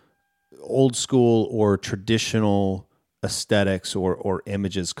school or traditional aesthetics or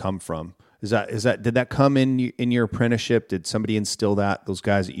images come from? Did that come in your apprenticeship? Did somebody instill those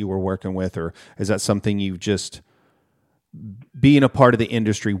guys that you were working with, or is that something you've just, being a part of the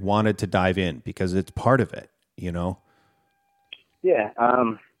industry, wanted to dive in because it's part of it, Yeah.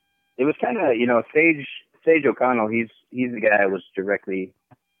 It was kind of, Sage O'Connell, he's the guy I was directly,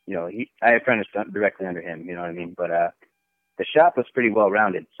 I apprenticed directly under him, you know what I mean? But, the shop was pretty well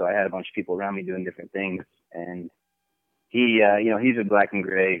rounded. So I had a bunch of people around me doing different things, and he, he's a black and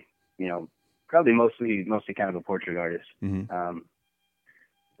gray, probably mostly kind of a portrait artist. Mm-hmm.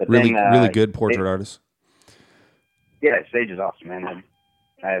 But really, then, really good portrait artist. Yeah, Sage is awesome, man.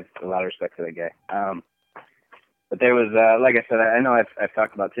 I have a lot of respect for that guy. But there was, like I said, I know I've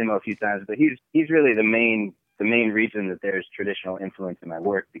talked about Timo a few times, but he's really the main reason that there's traditional influence in my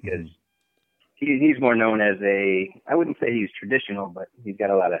work, because he's more known as I wouldn't say he's traditional, but he's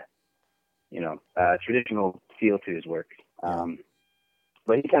got a lot of, traditional feel to his work.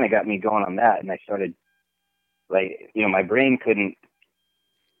 But he kind of got me going on that, and I started, my brain couldn't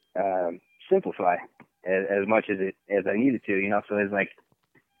simplify as much as I needed to, so it's like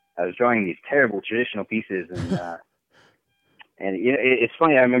I was drawing these terrible traditional pieces, And it's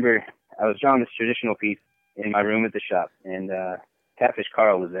funny. I remember I was drawing this traditional piece in my room at the shop, and Catfish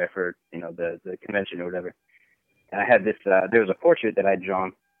Carl was there for the convention or whatever. And I had this. There was a portrait that I'd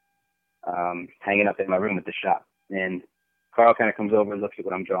drawn hanging up in my room at the shop, and Carl kind of comes over and looks at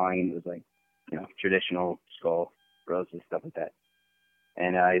what I'm drawing, and it was like, traditional skull, roses, stuff like that.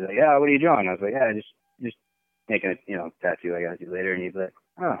 And he's like, "Yeah, what are you drawing?" I was like, "Yeah, just making a tattoo I got to do later." And he's like,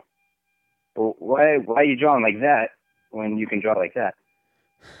 "Oh, well, why are you drawing like that when you can draw like that?"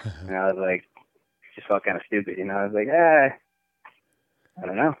 And I was like, just felt kind of stupid, I was like, I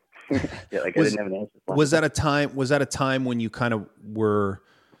don't know. Yeah, like I didn't have an answer for it. Was that a time when you kind of were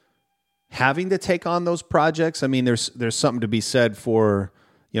having to take on those projects? I mean, there's something to be said for,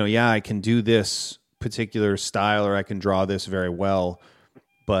 I can do this particular style, or I can draw this very well,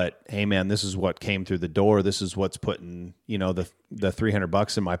 but hey man, this is what came through the door. This is what's putting, the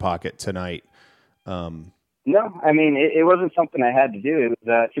 $300 in my pocket tonight. No, I mean, it wasn't something I had to do. It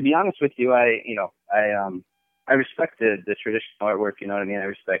was, to be honest with you, I respect the traditional artwork. You know what I mean? I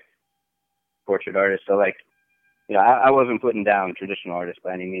respect portrait artists. So like, I wasn't putting down traditional artists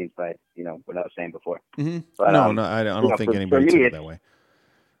by any means by, what I was saying before. Mm-hmm. But, no, I don't think anybody took it that way.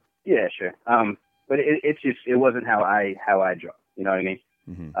 Yeah, sure. But it wasn't how I draw. You know what I mean?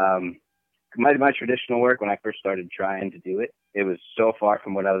 Mm-hmm. My traditional work, when I first started trying to do it, it was so far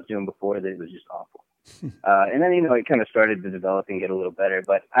from what I was doing before that it was just awful. And then, it kind of started to develop and get a little better.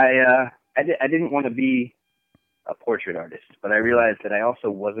 But I didn't want to be a portrait artist, but I realized that I also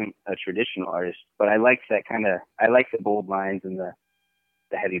wasn't a traditional artist. But I liked I liked the bold lines and the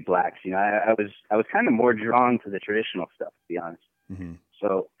heavy blacks. I was kind of more drawn to the traditional stuff, to be honest. Mm-hmm.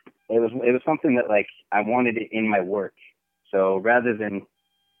 So it was something that like I wanted it in my work. So rather than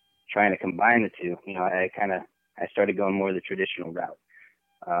trying to combine the two, I started going more the traditional route.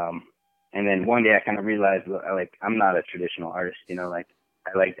 And then one day I kind of realized, I'm not a traditional artist, I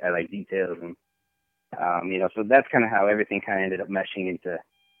like details and, so that's kind of how everything kind of ended up meshing into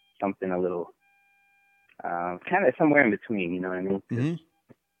something a little, kind of somewhere in between, you know what I mean? Mm-hmm.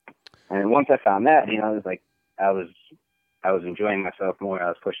 And once I found that, it was like, I was enjoying myself more. I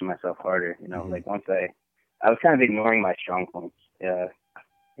was pushing myself harder, Mm-hmm. like once I was kind of ignoring my strong points.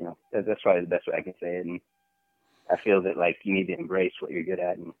 That's probably the best way I can say it. And I feel that like you need to embrace what you're good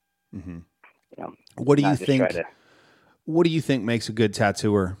at and, mm-hmm. What do you think? What do you think makes a good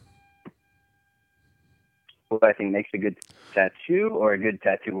tattooer? What I think makes a good tattoo or a good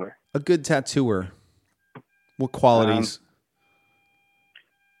tattooer? A good tattooer. What qualities?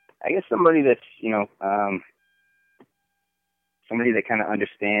 I guess somebody that's somebody that kind of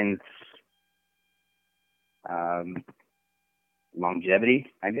understands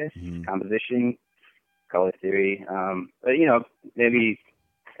longevity. I guess composition, color theory. But maybe.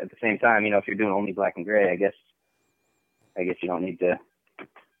 At the same time, if you're doing only black and gray, I guess you don't need to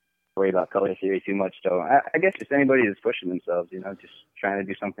worry about color theory too much. So I guess just anybody that's pushing themselves, just trying to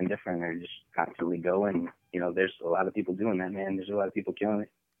do something different or just constantly going. There's a lot of people doing that, man. There's a lot of people killing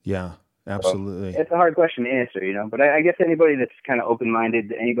it. Yeah, absolutely. So it's a hard question to answer, but I guess anybody that's kind of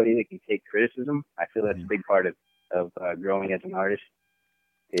open-minded, anybody that can take criticism, I feel that's a big part of growing as an artist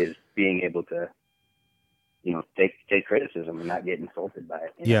is being able to take criticism and not get insulted by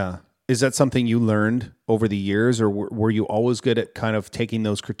it. Yeah. Is that something you learned over the years, or were you always good at kind of taking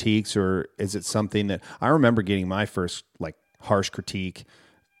those critiques, or is it something that I remember getting my first like harsh critique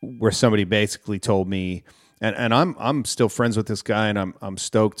where somebody basically told me, and I'm still friends with this guy, and I'm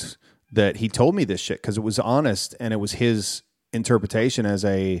stoked that he told me this shit because it was honest and it was his interpretation as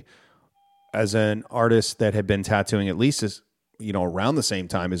an artist that had been tattooing at least as around the same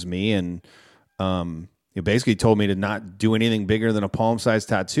time as me, and he basically told me to not do anything bigger than a palm-sized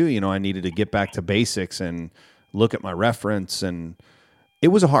tattoo. I needed to get back to basics and look at my reference. And it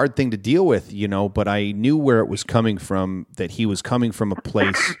was a hard thing to deal with, but I knew where it was coming from, that he was coming from a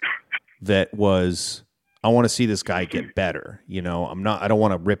place that was, I want to see this guy get better. I don't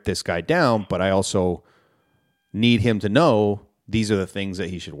want to rip this guy down, but I also need him to know these are the things that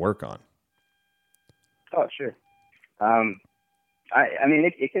he should work on. Oh, sure. I mean,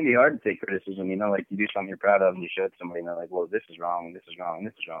 it can be hard to take criticism, like you do something you're proud of and you show it to somebody and they're like, well, this is wrong, this is wrong, and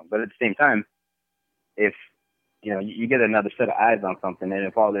this is wrong. But at the same time, if, you get another set of eyes on something and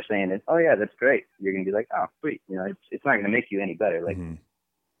if all they're saying is, oh yeah, that's great, you're going to be like, oh, sweet. It's not going to make you any better. Like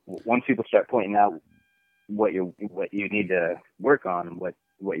once people start pointing out what you need to work on and what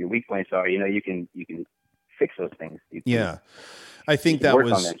your weak points are, you can fix those things. I think that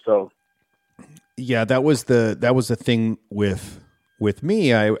was, so yeah, that was the thing with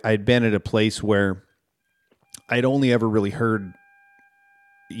me. I'd been at a place where I'd only ever really heard,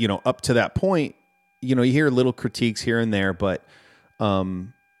 up to that point, you hear little critiques here and there, but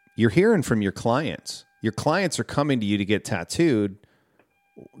you're hearing from your clients. Your clients are coming to you to get tattooed.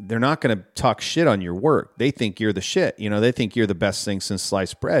 They're not going to talk shit on your work. They think you're the shit. They think you're the best thing since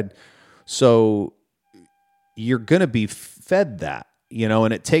sliced bread. So you're going to be fed that,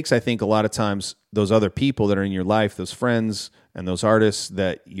 and it takes, I think, a lot of times those other people that are in your life, those friends and those artists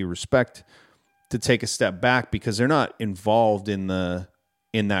that you respect, to take a step back because they're not involved in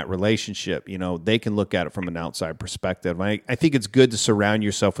that relationship. They can look at it from an outside perspective. I think it's good to surround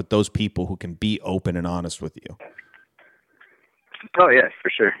yourself with those people who can be open and honest with you. Oh yeah,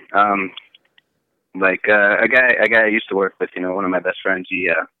 for sure. Like a guy I used to work with, one of my best friends.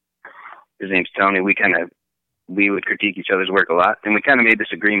 His name's Tony. We would critique each other's work a lot, and we kind of made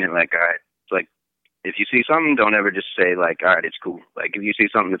this agreement. Like, all right, it's like if you see something, don't ever just say like, all right, it's cool. Like if you see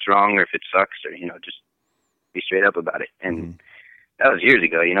something that's wrong or if it sucks, or just be straight up about it. And that was years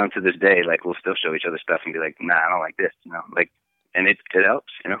ago. To this day, like we'll still show each other stuff and be like, nah, I don't like this. Like, and it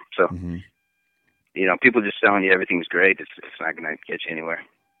helps. So. People just telling you everything's great, it's not going to get you anywhere.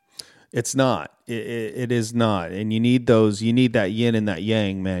 It's not. It is not. And you need that yin and that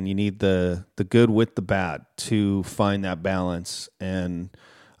yang, man. You need the good with the bad to find that balance. And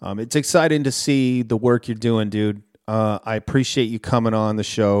it's exciting to see the work you're doing, dude. I appreciate you coming on the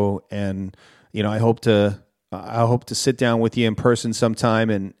show, and I hope to sit down with you in person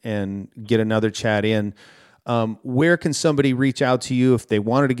sometime and get another chat in. Where can somebody reach out to you if they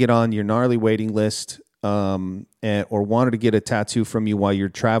wanted to get on your gnarly waiting list, or wanted to get a tattoo from you while you're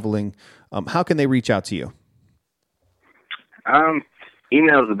traveling? How can they reach out to you?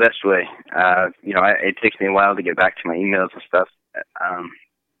 Email is the best way. It takes me a while to get back to my emails and stuff.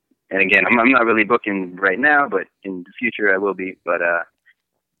 And again, I'm not really booking right now, but in the future I will be. But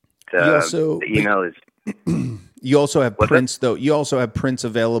the email is. You also have prints, though. You also have prints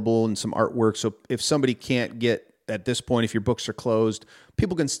available and some artwork. So if somebody can't get at this point, if your books are closed,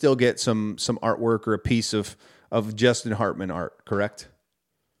 people can still get some artwork or a piece of Justin Hartman art. Correct?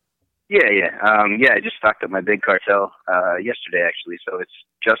 Yeah. I just stocked up my Big Cartel yesterday, actually. So it's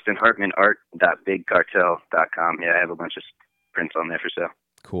justinhartmanart.bigcartel.com. Yeah, I have a bunch of prints on there for sale.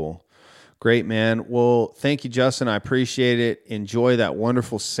 Cool. Great, man. Well, thank you, Justin. I appreciate it. Enjoy that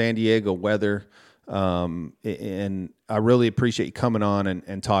wonderful San Diego weather. And I really appreciate you coming on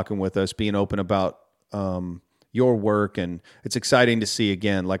and talking with us, being open about your work. And it's exciting to see,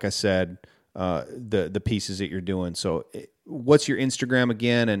 again, like I said, the pieces that you're doing. So what's your Instagram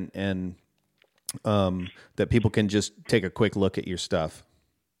again? And that people can just take a quick look at your stuff.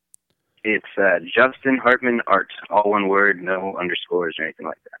 It's Justin Hartman Art, all one word, no underscores or anything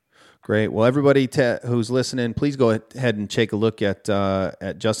like that. Great. Well, everybody who's listening, please go ahead and take a look at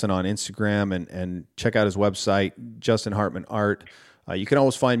Justin on Instagram and check out his website, Justin Hartman Art. You can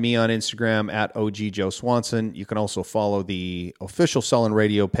always find me on Instagram at OG Joe Swanson. You can also follow the official Sullen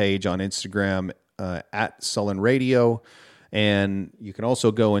Radio page on Instagram at Sullen Radio. And you can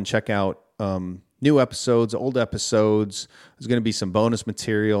also go and check out new episodes, old episodes. There's going to be some bonus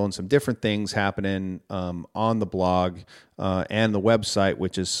material and some different things happening on the blog and the website,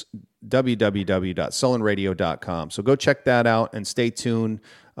 which is www.sullenradio.com. So go check that out and stay tuned.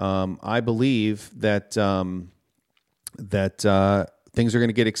 I believe that things are going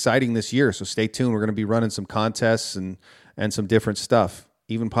to get exciting this year. So stay tuned. We're going to be running some contests and some different stuff,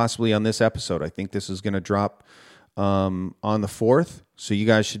 even possibly on this episode. I think this is going to drop on the 4th. So you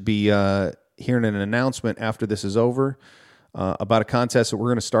guys should be hearing an announcement after this is over about a contest that we're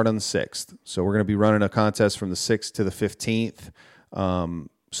going to start on the 6th. So we're going to be running a contest from the 6th to the 15th.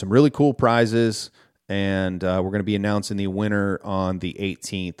 Some really cool prizes, and we're going to be announcing the winner on the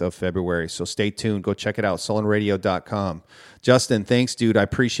 18th of February. So stay tuned. Go check it out, sullenradio.com. Justin, thanks, dude. I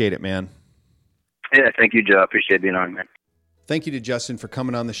appreciate it, man. Yeah, thank you, Joe. I appreciate being on, man. Thank you to Justin for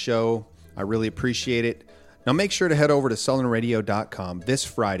coming on the show. I really appreciate it. Now make sure to head over to sullenradio.com this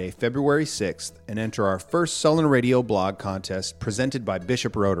Friday, February 6th, and enter our first Sullen Radio blog contest presented by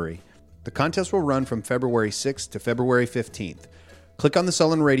Bishop Rotary. The contest will run from February 6th to February 15th. Click on the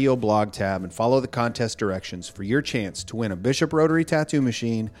Sullen Radio blog tab and follow the contest directions for your chance to win a Bishop Rotary tattoo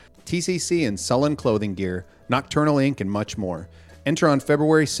machine, TCC and Sullen clothing gear, Nocturnal ink, and much more. Enter on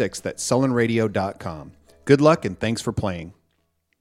February 6th at sullenradio.com. Good luck and thanks for playing.